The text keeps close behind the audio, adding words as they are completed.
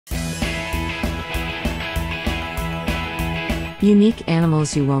Unique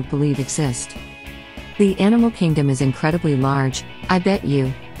animals you won't believe exist. The animal kingdom is incredibly large. I bet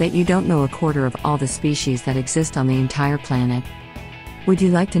you that you don't know a quarter of all the species that exist on the entire planet. Would you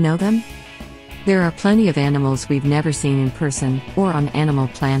like to know them? There are plenty of animals we've never seen in person or on Animal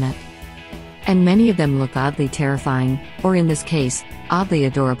Planet. And many of them look oddly terrifying, or in this case, oddly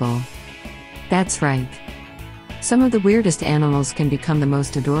adorable. That's right. Some of the weirdest animals can become the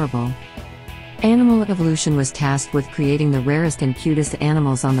most adorable. Animal evolution was tasked with creating the rarest and cutest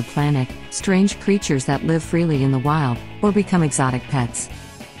animals on the planet, strange creatures that live freely in the wild, or become exotic pets.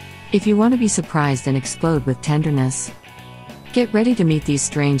 If you want to be surprised and explode with tenderness, get ready to meet these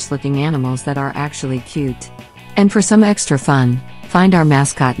strange-looking animals that are actually cute. And for some extra fun, find our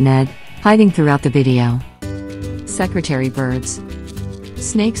mascot Ned, hiding throughout the video. Secretary birds.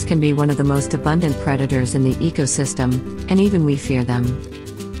 Snakes can be one of the most abundant predators in the ecosystem, and even we fear them.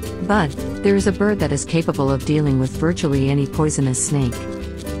 But there is a bird that is capable of dealing with virtually any poisonous snake.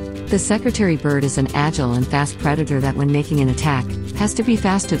 The secretary bird is an agile and fast predator that, when making an attack, has to be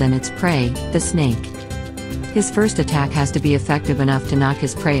faster than its prey, the snake. His first attack has to be effective enough to knock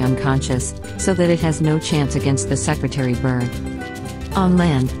his prey unconscious, so that it has no chance against the secretary bird. On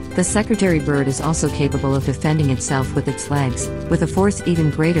land, the secretary bird is also capable of defending itself with its legs, with a force even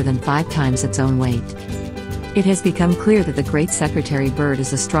greater than 5 times its own weight. It has become clear that the great secretary bird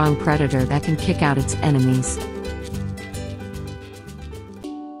is a strong predator that can kick out its enemies.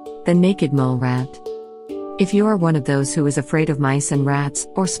 The naked mole rat. If you are one of those who is afraid of mice and rats,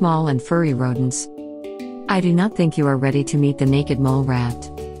 or small and furry rodents, I do not think you are ready to meet the naked mole rat.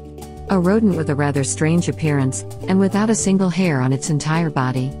 A rodent with a rather strange appearance, and without a single hair on its entire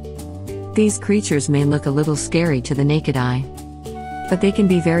body. These creatures may look a little scary to the naked eye, but they can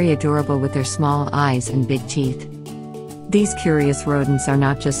be very adorable with their small eyes and big teeth. These curious rodents are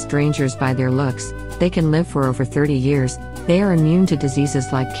not just strangers by their looks, they can live for over 30 years, they are immune to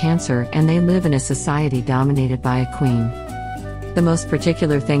diseases like cancer, and they live in a society dominated by a queen. The most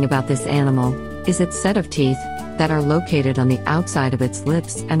particular thing about this animal is its set of teeth that are located on the outside of its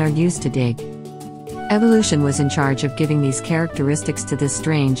lips and are used to dig. Evolution was in charge of giving these characteristics to this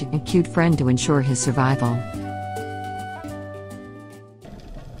strange and cute friend to ensure his survival.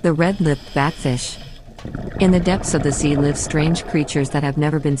 The red-lipped batfish. In the depths of the sea live strange creatures that have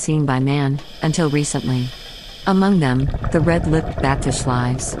never been seen by man, until recently. Among them, the red-lipped batfish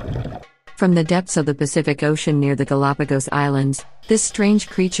lives. From the depths of the Pacific Ocean near the Galapagos Islands, this strange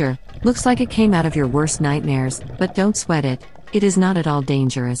creature looks like it came out of your worst nightmares, but don't sweat it, it is not at all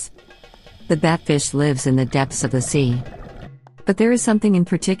dangerous. The batfish lives in the depths of the sea. But there is something in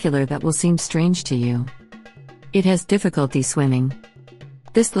particular that will seem strange to you. It has difficulty swimming.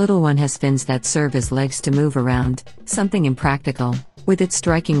 This little one has fins that serve as legs to move around, something impractical. With its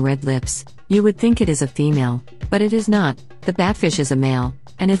striking red lips, you would think it is a female, but it is not. The batfish is a male,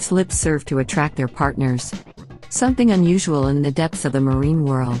 and its lips serve to attract their partners. Something unusual in the depths of the marine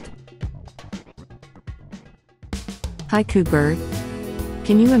world. Haiku bird.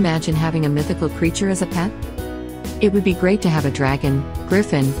 Can you imagine having a mythical creature as a pet? It would be great to have a dragon,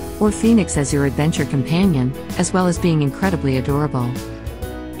 griffin, or phoenix as your adventure companion, as well as being incredibly adorable.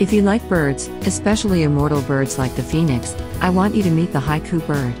 If you like birds, especially immortal birds like the phoenix, I want you to meet the haiku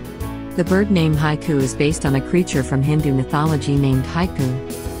bird. The bird name haiku is based on a creature from Hindu mythology named Haiku.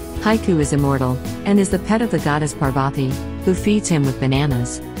 Haiku is immortal, and is the pet of the goddess Parvati, who feeds him with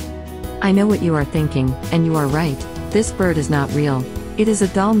bananas. I know what you are thinking, and you are right, this bird is not real. It is a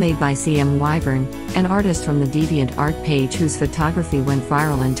doll made by CM Wyvern, an artist from the DeviantArt page whose photography went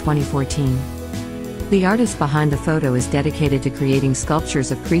viral in 2014. The artist behind the photo is dedicated to creating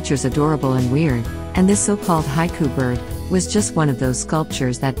sculptures of creatures adorable and weird, and this so-called haiku bird was just one of those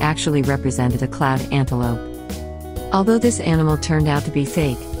sculptures that actually represented a cloud antelope. Although this animal turned out to be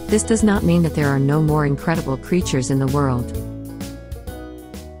fake, this does not mean that there are no more incredible creatures in the world.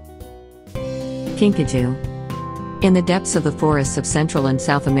 Kinkajou. In the depths of the forests of Central and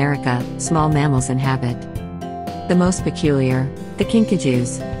South America, small mammals inhabit. The most peculiar, the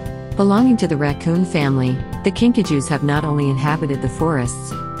kinkajous. Belonging to the raccoon family, the kinkajous have not only inhabited the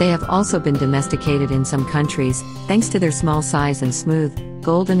forests, they have also been domesticated in some countries, thanks to their small size and smooth,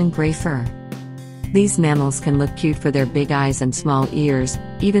 golden and gray fur. These mammals can look cute for their big eyes and small ears,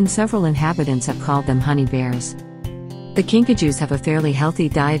 even several inhabitants have called them honey bears. The kinkajous have a fairly healthy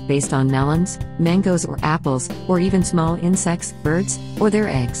diet based on melons, mangoes or apples, or even small insects, birds, or their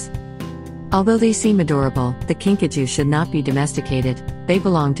eggs. Although they seem adorable, the kinkajou should not be domesticated, they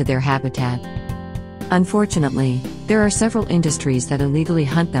belong to their habitat. Unfortunately, there are several industries that illegally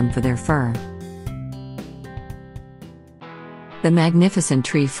hunt them for their fur. The magnificent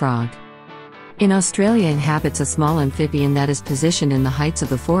tree frog. In Australia inhabits a small amphibian that is positioned in the heights of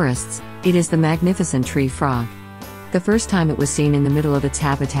the forests. It is the magnificent tree frog. The first time it was seen in the middle of its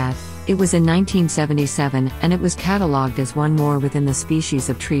habitat, it was in 1977, and it was catalogued as one more within the species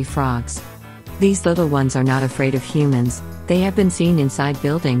of tree frogs. These little ones are not afraid of humans. They have been seen inside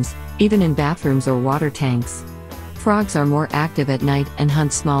buildings, even in bathrooms or water tanks. Frogs are more active at night and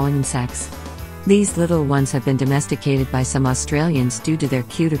hunt small insects. These little ones have been domesticated by some Australians due to their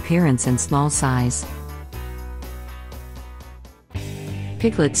cute appearance and small size.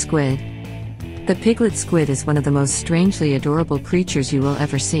 Piglet squid. The piglet squid is one of the most strangely adorable creatures you will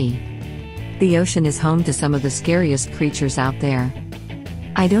ever see. The ocean is home to some of the scariest creatures out there.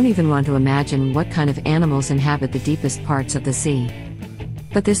 I don't even want to imagine what kind of animals inhabit the deepest parts of the sea.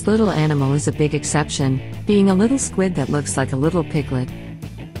 But this little animal is a big exception, being a little squid that looks like a little piglet.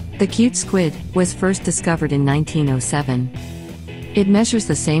 The cute squid was first discovered in 1907. It measures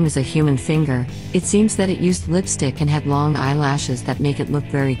the same as a human finger. It seems that it used lipstick and had long eyelashes that make it look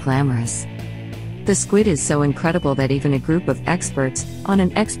very glamorous. The squid is so incredible that even a group of experts, on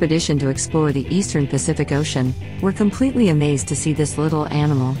an expedition to explore the eastern Pacific Ocean, were completely amazed to see this little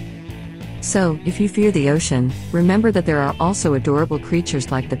animal. So, if you fear the ocean, remember that there are also adorable creatures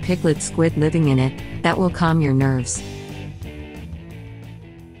like the piglet squid living in it, that will calm your nerves.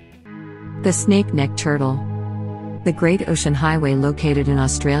 The snake-necked turtle. The Great Ocean Highway located in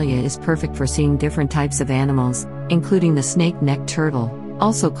Australia is perfect for seeing different types of animals, including the snake-necked turtle,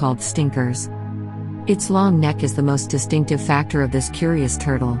 also called stinkers. Its long neck is the most distinctive factor of this curious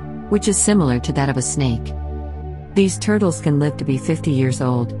turtle, which is similar to that of a snake. These turtles can live to be 50 years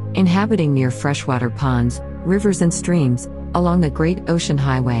old, inhabiting near freshwater ponds, rivers and streams, along the Great Ocean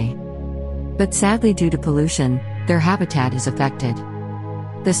Highway. But sadly, due to pollution, their habitat is affected.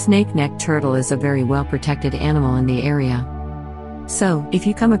 The snake-necked turtle is a very well-protected animal in the area. So, if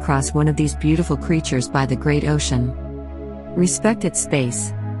you come across one of these beautiful creatures by the Great Ocean, respect its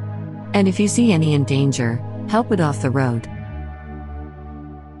space. And if you see any in danger, help it off the road.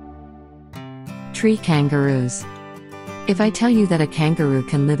 Tree kangaroos. If I tell you that a kangaroo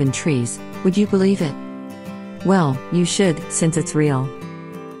can live in trees, would you believe it? Well, you should, since it's real.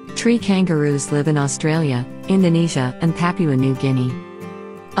 Tree kangaroos live in Australia, Indonesia, and Papua New Guinea.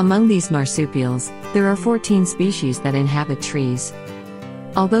 Among these marsupials, there are 14 species that inhabit trees.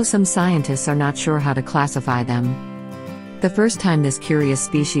 Although some scientists are not sure how to classify them. The first time this curious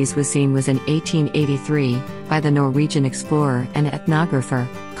species was seen was in 1883, by the Norwegian explorer and ethnographer,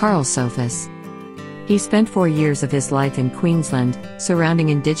 Carl Sophus. He spent 4 years of his life in Queensland, surrounding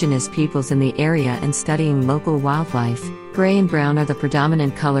indigenous peoples in the area and studying local wildlife. Gray and brown are the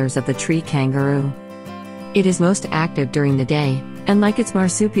predominant colors of the tree kangaroo. It is most active during the day, and like its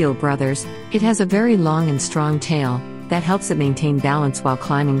marsupial brothers, it has a very long and strong tail, that helps it maintain balance while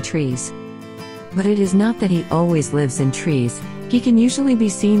climbing trees. But it is not that he always lives in trees. He can usually be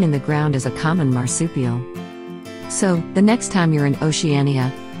seen in the ground as a common marsupial. So, the next time you're in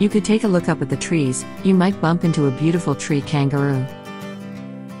Oceania, you could take a look up at the trees. You might bump into a beautiful tree kangaroo.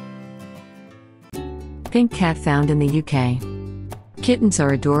 Pink cat found in the UK. Kittens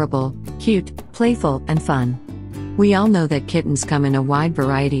are adorable, cute, playful, and fun. We all know that kittens come in a wide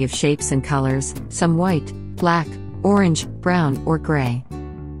variety of shapes and colors, some white, black, orange, brown, or gray.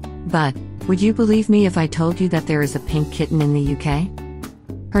 But, would you believe me if I told you that there is a pink kitten in the UK?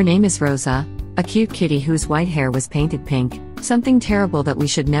 Her name is Rosa, a cute kitty whose white hair was painted pink, something terrible that we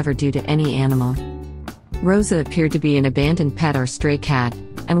should never do to any animal. Rosa appeared to be an abandoned pet or stray cat,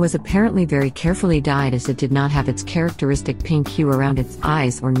 and was apparently very carefully dyed as it did not have its characteristic pink hue around its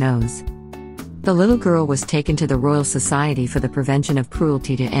eyes or nose. The little girl was taken to the Royal Society for the Prevention of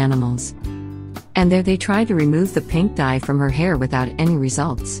Cruelty to Animals. And there they tried to remove the pink dye from her hair without any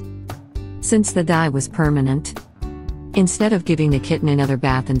results. Since the dye was permanent. Instead of giving the kitten another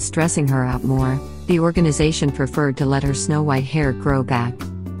bath and stressing her out more, the organization preferred to let her snow-white hair grow back.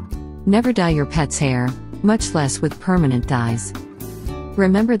 Never dye your pet's hair, much less with permanent dyes.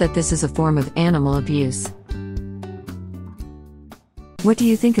 Remember that this is a form of animal abuse. What do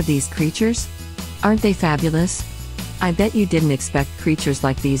you think of these creatures? Aren't they fabulous? I bet you didn't expect creatures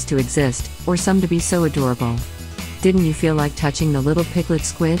like these to exist, or some to be so adorable. Didn't you feel like touching the little piglet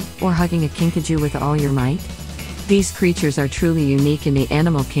squid, or hugging a kinkajou with all your might? These creatures are truly unique in the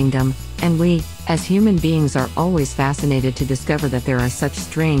animal kingdom, and we, as human beings, are always fascinated to discover that there are such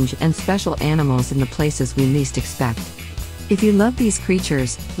strange and special animals in the places we least expect. If you love these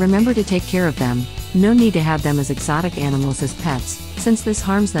creatures, remember to take care of them. No need to have them as exotic animals as pets, since this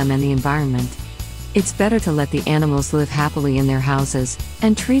harms them and the environment. It's better to let the animals live happily in their houses,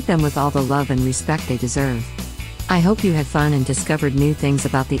 and treat them with all the love and respect they deserve. I hope you had fun and discovered new things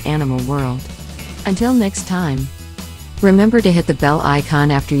about the animal world. Until next time. Remember to hit the bell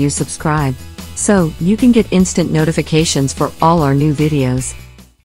icon after you subscribe, so you can get instant notifications for all our new videos.